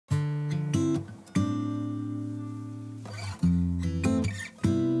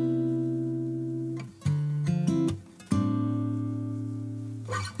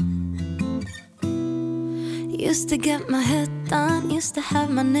Used to get my hair done, used to have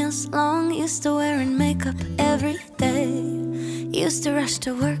my nails long, used to wearing makeup every day. Used to rush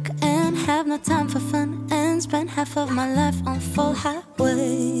to work and have no time for fun, and spend half of my life on full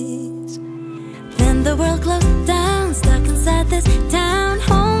highways. Then the world closed down, stuck inside this town,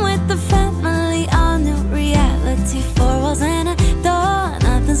 home with the family, all new reality. Four walls and a door,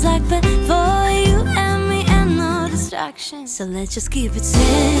 nothing's like before. You and me and no distractions, so let's just keep it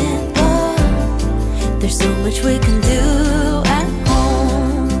simple. There's so much we can do at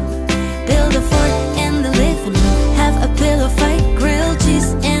home. Build a fort in the living room, have a pillow fight, grilled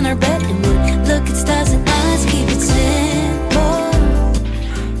cheese in our bedroom. Look at stars and eyes, keep it simple.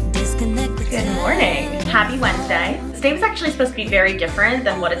 Disconnect the Good morning. Happy Wednesday. This day was actually supposed to be very different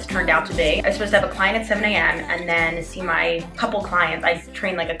than what it's turned out to be. I was supposed to have a client at 7 a.m. and then see my couple clients. I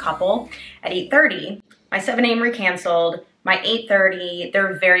train like a couple at 8:30. My 7 a.m. recanceled. My 8:30,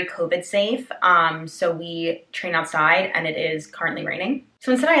 they're very COVID safe, so we train outside and it is currently raining.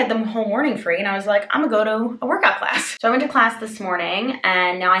 So instead I had the whole morning free and I was like, I'm gonna go to a workout class. So I went to class this morning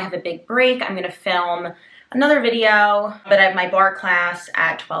and now I have a big break. I'm gonna film another video, but I have my bar class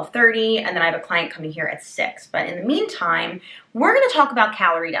at 12:30 and then I have a client coming here at 6. But in the meantime, we're gonna talk about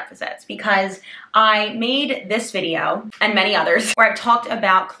calorie deficits because I made this video and many others where I've talked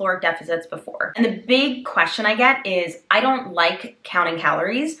about caloric deficits before. And the big question I get is, I don't like counting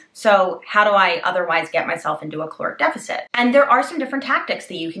calories, so how do I otherwise get myself into a caloric deficit? And there are some different tactics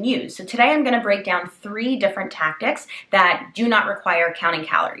that you can use. So today I'm gonna break down 3 different tactics that do not require counting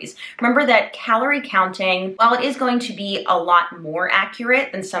calories. Remember that calorie counting, while it is going to be a lot more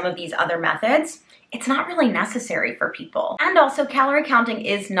accurate than some of these other methods, it's not really necessary for people. And also calorie counting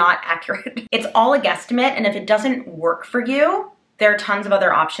is not accurate. It's all a guesstimate, and if it doesn't work for you, there are tons of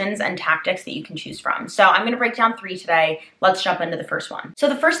other options and tactics that you can choose from. So I'm gonna break down 3 today. Let's jump into the first one. So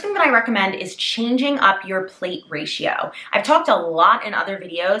the first thing that I recommend is changing up your plate ratio. I've talked a lot in other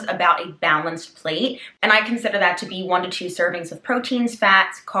videos about a balanced plate, and I consider that to be 1 to 2 servings of proteins,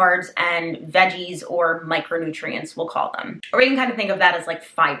 fats, carbs, and veggies, or micronutrients, we'll call them. Or you can kind of think of that as like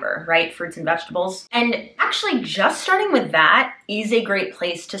fiber, right? Fruits and vegetables. And actually just starting with that is a great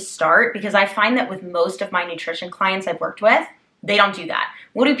place to start, because I find that with most of my nutrition clients I've worked with, they don't do that.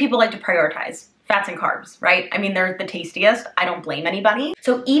 What do people like to prioritize? Fats and carbs, right? I mean, they're the tastiest. I don't blame anybody.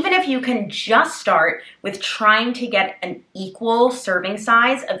 So even if you can just start with trying to get an equal serving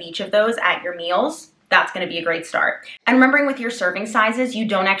size of each of those at your meals, that's gonna be a great start. And remembering with your serving sizes, you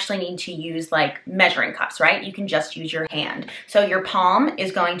don't actually need to use like measuring cups, right? You can just use your hand. So your palm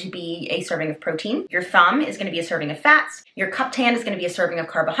is going to be a serving of protein. Your thumb is gonna be a serving of fats. Your cupped hand is gonna be a serving of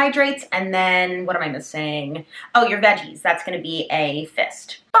carbohydrates. And then, what am I missing? Oh, your veggies, that's gonna be a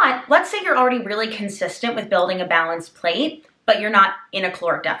fist. But let's say you're already really consistent with building a balanced plate, but you're not in a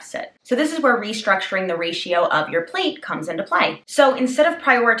caloric deficit. So this is where restructuring the ratio of your plate comes into play. So instead of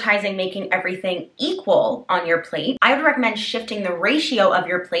prioritizing making everything equal on your plate, I would recommend shifting the ratio of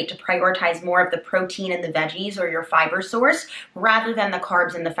your plate to prioritize more of the protein and the veggies or your fiber source rather than the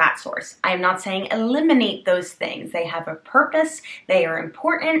carbs and the fat source. I am not saying eliminate those things. They have a purpose, they are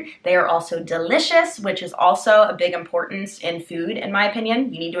important, they are also delicious, which is also a big importance in food, in my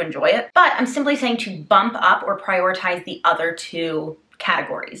opinion. You need to enjoy it. But I'm simply saying to bump up or prioritize the other 2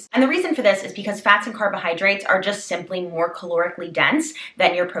 categories. And the reason for this is because fats and carbohydrates are just simply more calorically dense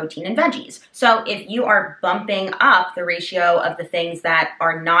than your protein and veggies. So if you are bumping up the ratio of the things that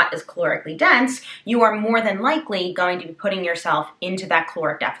are not as calorically dense, you are more than likely going to be putting yourself into that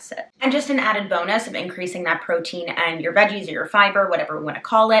caloric deficit. And just an added bonus of increasing that protein and your veggies or your fiber, whatever we want to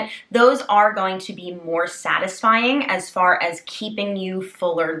call it, those are going to be more satisfying as far as keeping you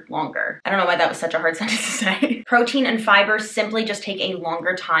fuller longer. I don't know why that was such a hard sentence to say. Protein and fiber simply just take a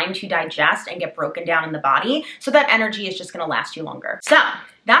longer time to digest and get broken down in the body, so that energy is just gonna last you longer. So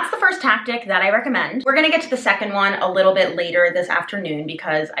that's the first tactic that I recommend. We're gonna get to the second one a little bit later this afternoon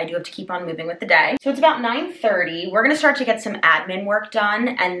because I do have to keep on moving with the day. So it's about 9:30. We're gonna start to get some admin work done,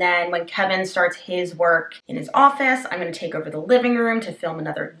 and then when Kevin starts his work in his office, I'm gonna take over the living room to film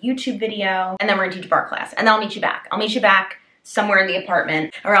another YouTube video, and then we're gonna teach bar class, and then I'll meet you back. I'll meet you back somewhere in the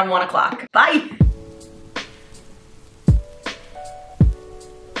apartment around 1 o'clock. Bye.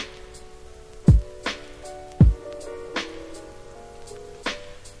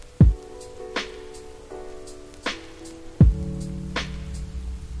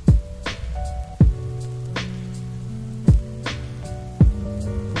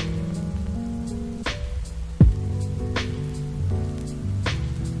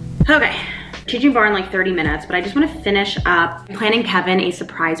 Okay, teaching bar in like 30 minutes, but I just want to finish up planning Kevin a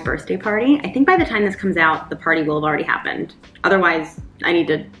surprise birthday party. I think by the time this comes out, the party will have already happened. Otherwise, I need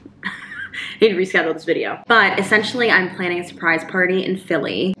to need to reschedule this video. But essentially, I'm planning a surprise party in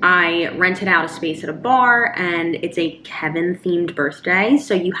Philly. I rented out a space at a bar, and it's a Kevin-themed birthday,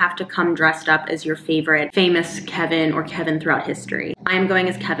 so you have to come dressed up as your favorite famous Kevin or Kevin throughout history. I'm going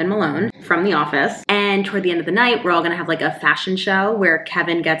as Kevin Malone from The Office, and toward the end of the night, we're all gonna have like a fashion show where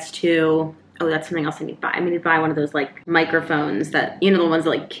Kevin gets to, oh, that's something else I need to buy. I need to buy one of those like microphones that, you know, the ones that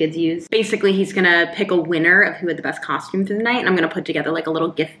like kids use. Basically, he's gonna pick a winner of who had the best costume for the night, and I'm gonna put together like a little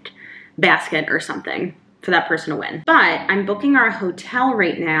gift basket or something for that person to win. But I'm booking our hotel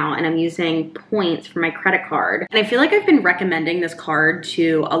right now, and I'm using points for my credit card. And I feel like I've been recommending this card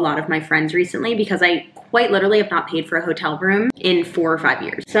to a lot of my friends recently because I quite literally have not paid for a hotel room in 4 or 5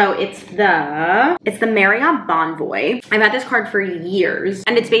 years. So it's the Marriott Bonvoy. I've had this card for years,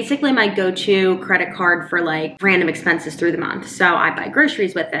 and it's basically my go-to credit card for like random expenses through the month. So I buy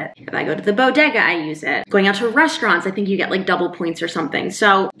groceries with it. If I go to the bodega, I use it. Going out to restaurants, I think you get like double points or something.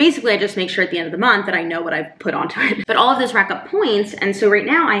 So basically I just make sure at the end of the month that I know what I've put onto it. But all of this rack up points, and so right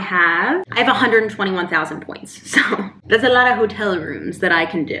now I have 121,000 points. So that's a lot of hotel rooms that I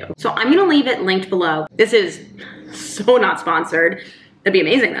can do. So I'm gonna leave it linked below. This is so not sponsored. That'd be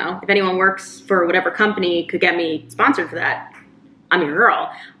amazing though. If anyone works for whatever company could get me sponsored for that, I'm your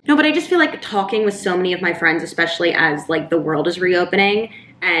girl. No, but I just feel like talking with so many of my friends, especially as like the world is reopening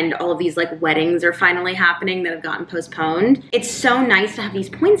and all of these like weddings are finally happening that have gotten postponed. It's so nice to have these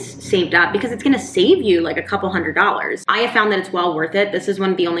points saved up because it's gonna save you like a couple $100s. I have found that it's well worth it. This is one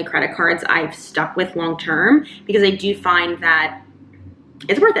of the only credit cards I've stuck with long term because I do find that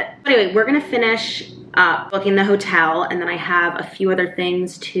it's worth it. Anyway, we're gonna finish booking the hotel, and then I have a few other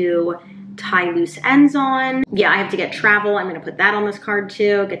things to tie loose ends on. Yeah, I have to get travel. I'm gonna put that on this card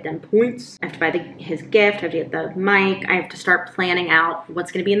too, get them points. I have to buy his gift, I have to get the mic. I have to start planning out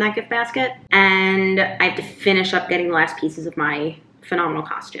what's gonna be in that gift basket. And I have to finish up getting the last pieces of my phenomenal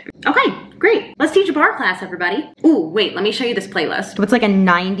costume. Okay, great. Let's teach a bar class, everybody. Ooh, wait, let me show you this playlist. So it's like a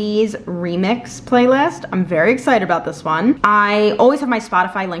 90s remix playlist. I'm very excited about this one. I always have my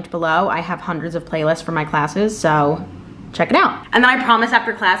Spotify linked below. I have hundreds of playlists for my classes, so check it out. And then I promise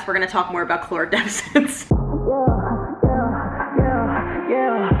after class, we're gonna talk more about caloric deficits.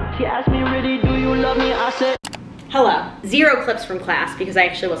 Yeah. She asked me, really, do you love me? I said, hello. 0 clips from class because I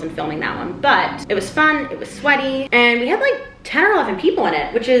actually wasn't filming that one, but it was fun, it was sweaty, and we had like 10 or 11 people in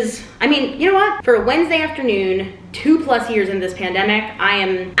it, which is, I mean, you know what? For a Wednesday afternoon, 2+ years into this pandemic, I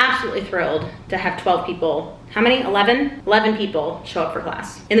am absolutely thrilled to have 12 people, how many? 11? 11 people show up for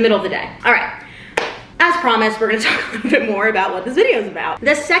class in the middle of the day. All right. As promised, we're gonna talk a little bit more about what this video is about.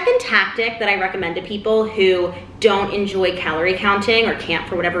 The second tactic that I recommend to people who don't enjoy calorie counting or can't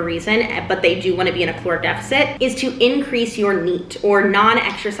for whatever reason, but they do wanna be in a caloric deficit, is to increase your NEAT, or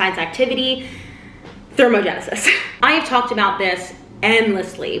non-exercise activity thermogenesis. I have talked about this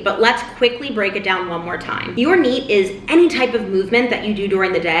endlessly, but let's quickly break it down one more time. Your NEAT is any type of movement that you do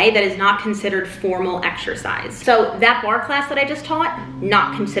during the day that is not considered formal exercise. So that bar class that I just taught,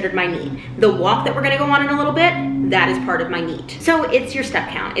 not considered my NEAT. The walk that we're gonna go on in a little bit, that is part of my NEAT. So it's your step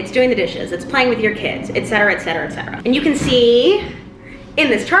count, it's doing the dishes, it's playing with your kids, etc., etc., etc. And you can see in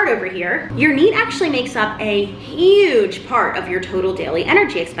this chart over here, your NEAT actually makes up a huge part of your total daily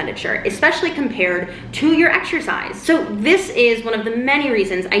energy expenditure, especially compared to your exercise. So this is one of the many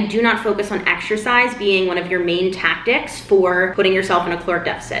reasons I do not focus on exercise being one of your main tactics for putting yourself in a caloric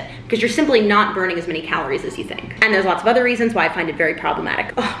deficit, because you're simply not burning as many calories as you think. And there's lots of other reasons why I find it very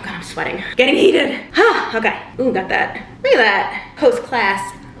problematic. Oh God, I'm sweating. Getting heated. Okay, ooh, got that. Look at that.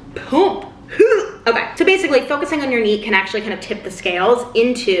 Post-class pump. Okay, so basically focusing on your NEAT can actually kind of tip the scales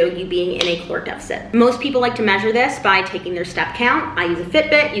into you being in a caloric deficit. Most people like to measure this by taking their step count. I use a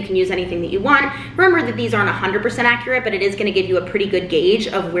Fitbit, you can use anything that you want. Remember that these aren't 100% accurate, but it is gonna give you a pretty good gauge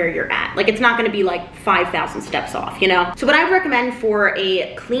of where you're at. Like, it's not gonna be like 5,000 steps off, you know? So what I would recommend for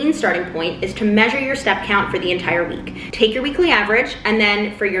a clean starting point is to measure your step count for the entire week. Take your weekly average, and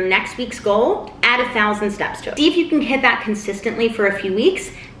then for your next week's goal, add 1,000 steps to it. See if you can hit that consistently for a few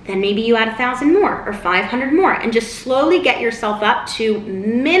weeks. Then maybe you add 1,000 more or 500 more, and just slowly get yourself up to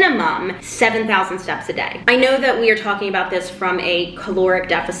minimum 7,000 steps a day. I know that we are talking about this from a caloric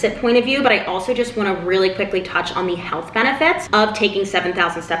deficit point of view, but I also just want to really quickly touch on the health benefits of taking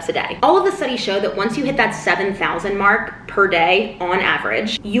 7,000 steps a day. All of the studies show that once you hit that 7,000 mark per day on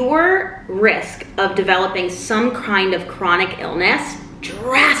average, your risk of developing some kind of chronic illness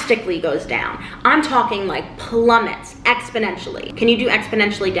drastically goes down. I'm talking like plummets exponentially. Can you do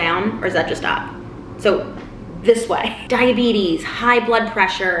exponentially down, or is that just up? So this way. Diabetes, high blood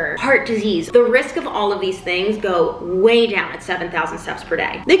pressure, heart disease. The risk of all of these things go way down at 7,000 steps per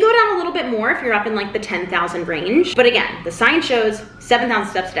day. They go down a little bit more if you're up in like the 10,000 range. But again, the science shows 7,000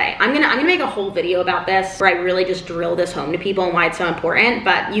 steps a day. I'm gonna make a whole video about this where I really just drill this home to people and why it's so important,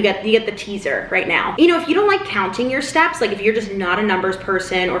 but you get the teaser right now. You know, if you don't like counting your steps, like if you're just not a numbers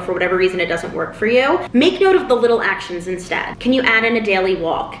person or for whatever reason it doesn't work for you, make note of the little actions instead. Can you add in a daily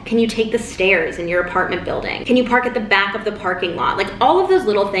walk? Can you take the stairs in your apartment building? Can you park at the back of the parking lot? Like all of those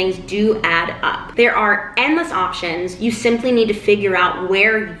little things do add up. There are endless options. You simply need to figure out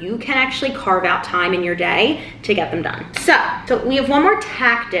where you can actually carve out time in your day to get them done. So we have one more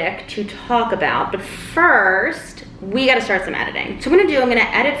tactic to talk about, but first, we gotta start some editing. So I'm gonna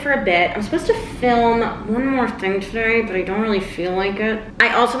edit for a bit. I'm supposed to film one more thing today, but I don't really feel like it.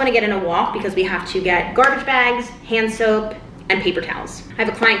 I also wanna get in a walk because we have to get garbage bags, hand soap, and paper towels. I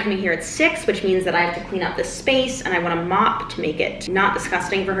have a client coming here at 6, which means that I have to clean up this space and I want to mop to make it not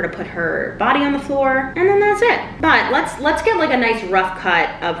disgusting for her to put her body on the floor, and then that's it. But let's get like a nice rough cut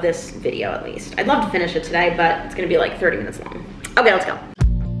of this video at least. I'd love to finish it today, but it's gonna be like 30 minutes long. Okay, let's go.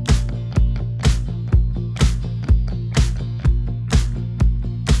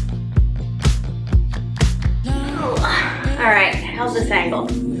 All right, how's this angle?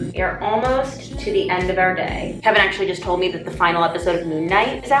 We are almost to the end of our day. Kevin actually just told me that the final episode of Moon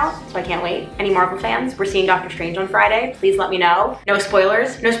Knight is out, so I can't wait. Any Marvel fans? We're seeing Doctor Strange on Friday. Please let me know. No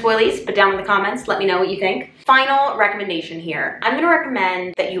spoilers, no spoilies, but down in the comments, let me know what you think. Final recommendation here. I'm gonna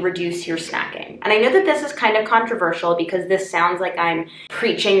recommend that you reduce your snacking. And I know that this is kind of controversial because this sounds like I'm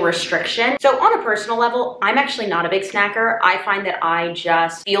preaching restriction. So on a personal level, I'm actually not a big snacker. I find that I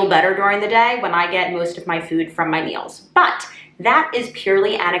just feel better during the day when I get most of my food from my meals. But that is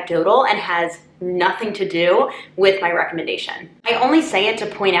purely anecdotal and has nothing to do with my recommendation. I only say it to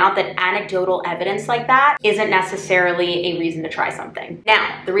point out that anecdotal evidence like that isn't necessarily a reason to try something.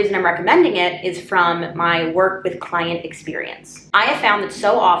 Now, the reason I'm recommending it is from my work with client experience. I have found that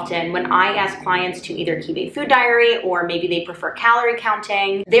so often when I ask clients to either keep a food diary or maybe they prefer calorie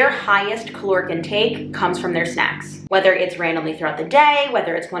counting, their highest caloric intake comes from their snacks. Whether it's randomly throughout the day,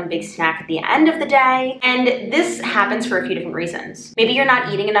 whether it's one big snack at the end of the day. And this happens for a few different reasons. Maybe you're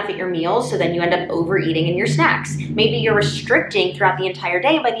not eating enough at your meals, so then you end up overeating in your snacks. Maybe you're restricting throughout the entire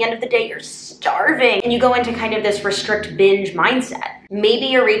day, and by the end of the day, you're starving, and you go into kind of this restrict binge mindset. Maybe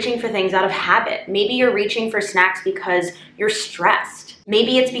you're reaching for things out of habit. Maybe you're reaching for snacks because you're stressed.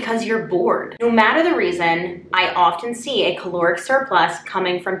 Maybe it's because you're bored. No matter the reason, I often see a caloric surplus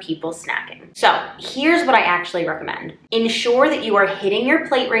coming from people snacking. So here's what I actually recommend. Ensure that you are hitting your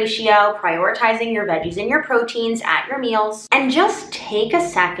plate ratio, prioritizing your veggies and your proteins at your meals, and just take a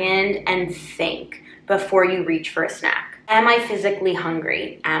second and think before you reach for a snack. Am I physically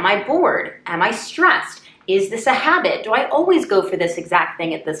hungry? Am I bored? Am I stressed? Is this a habit? Do I always go for this exact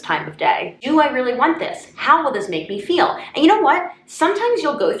thing at this time of day? Do I really want this? How will this make me feel? And you know what? Sometimes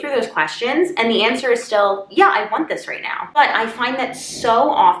you'll go through those questions and the answer is still, yeah, I want this right now. But I find that so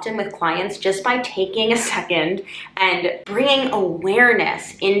often with clients, just by taking a second and bringing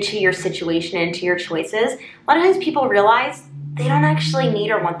awareness into your situation, into your choices, a lot of times people realize they don't actually need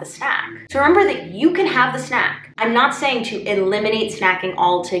or want the snack. So remember that you can have the snack. I'm not saying to eliminate snacking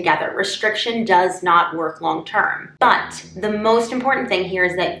altogether. Restriction does not work long term. But the most important thing here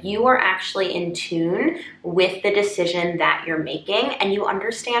is that you are actually in tune with the decision that you're making and you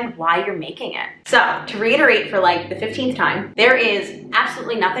understand why you're making it. So to reiterate for like the 15th time, there is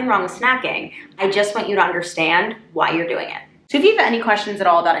absolutely nothing wrong with snacking. I just want you to understand why you're doing it. So if you have any questions at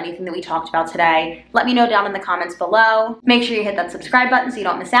all about anything that we talked about today, let me know down in the comments below. Make sure you hit that subscribe button so you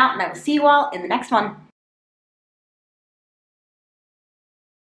don't miss out, and I will see you all in the next one.